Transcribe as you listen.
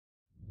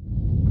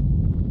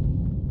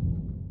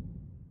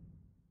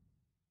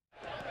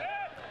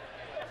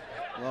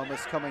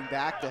Lomas coming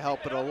back to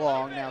help it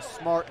along. Now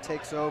Smart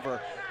takes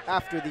over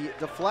after the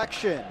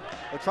deflection.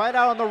 They'll try it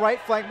out on the right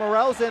flank.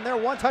 Morel's in there.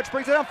 One touch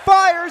brings it down,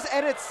 fires,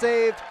 and it's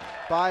saved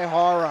by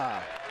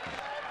Jara.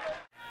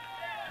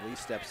 Lee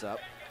steps up.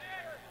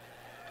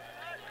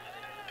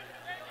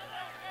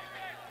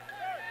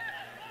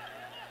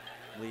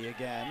 Lee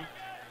again.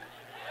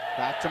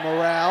 Back to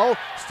Morel.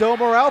 Still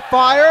Morel,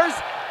 fires,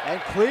 and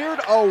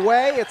cleared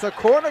away. It's a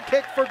corner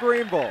kick for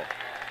Greenville.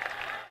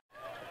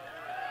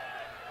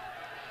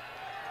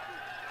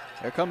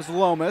 Here comes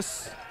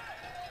Lomas.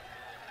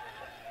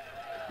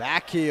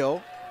 Back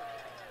heel.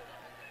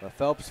 But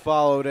Phelps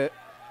followed it.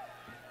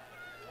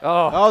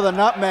 Oh, the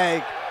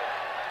nutmeg.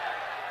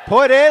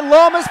 Put in,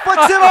 Lomas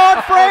puts it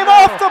on frame,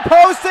 off the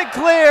post and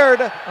cleared.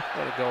 What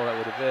a goal that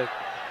would have been.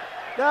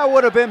 That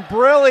would have been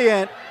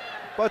brilliant.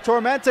 But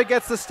Tormenta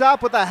gets the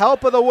stop with the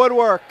help of the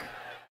woodwork.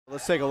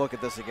 Let's take a look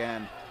at this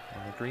again.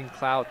 And the Green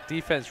Cloud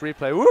defense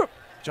replay. Whoop!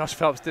 Josh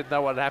Phelps didn't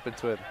know what had happened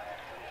to him.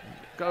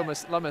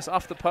 Lomas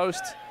off the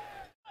post.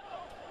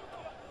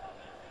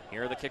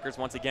 Here are the kickers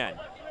once again.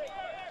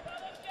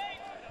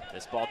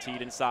 This ball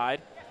teed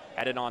inside,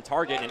 headed on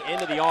target and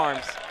into the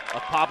arms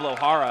of Pablo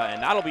Jara,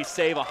 and that'll be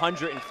save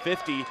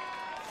 150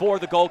 for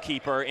the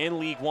goalkeeper in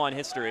League One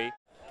history.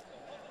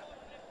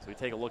 So we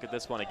take a look at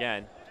this one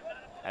again.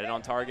 Headed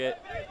on target,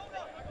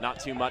 not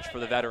too much for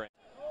the veteran.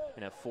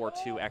 In a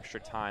 4-2 extra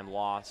time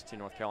loss to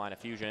North Carolina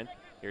Fusion.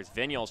 Here's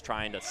Vinyals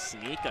trying to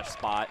sneak a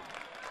spot,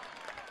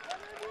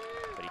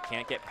 but he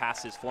can't get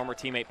past his former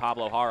teammate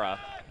Pablo Jara.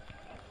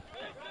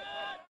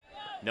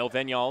 No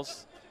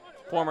Vinyals,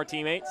 former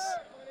teammates.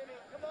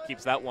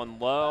 Keeps that one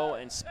low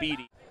and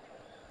speedy.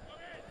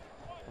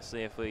 We'll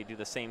see if we do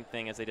the same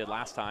thing as they did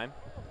last time.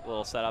 A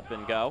little set up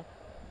and go.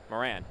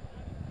 Moran.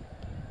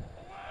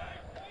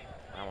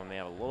 That one may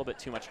have a little bit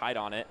too much height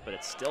on it, but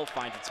it still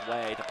finds its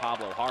way to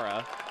Pablo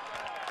Jara.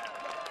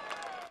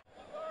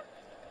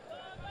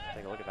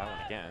 Take a look at that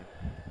one again.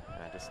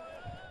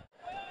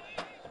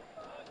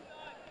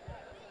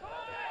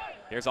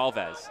 Here's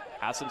Alves.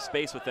 Has some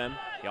space with him.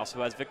 He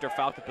also has Victor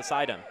Falcott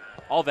beside him.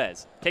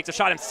 Alves takes a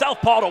shot himself,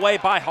 balled away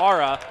by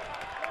Jara.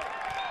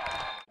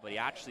 But he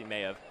actually may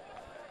have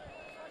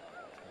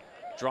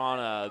drawn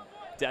a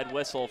dead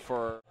whistle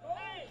for...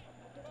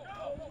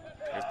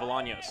 Here's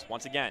Bolaños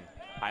once again.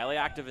 Highly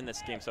active in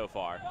this game so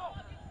far.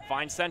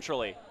 Finds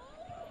centrally.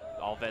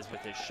 Alves with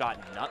his shot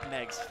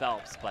nutmegs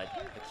Phelps, but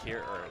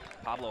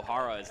Pablo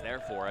Jara is there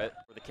for it.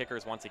 For the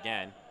kickers once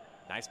again.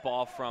 Nice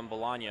ball from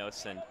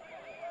Bolaños, and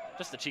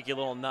just a cheeky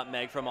little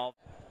nutmeg from all.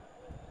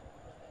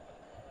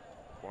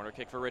 Corner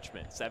kick for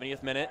Richmond,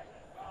 70th minute.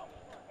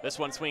 This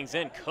one swings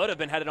in, could have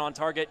been headed on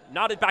target.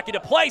 Nodded back into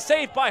play,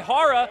 saved by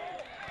Jara.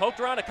 Poked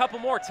around a couple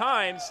more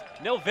times.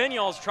 Nil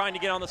Vinyals trying to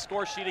get on the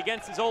score sheet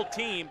against his old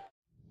team.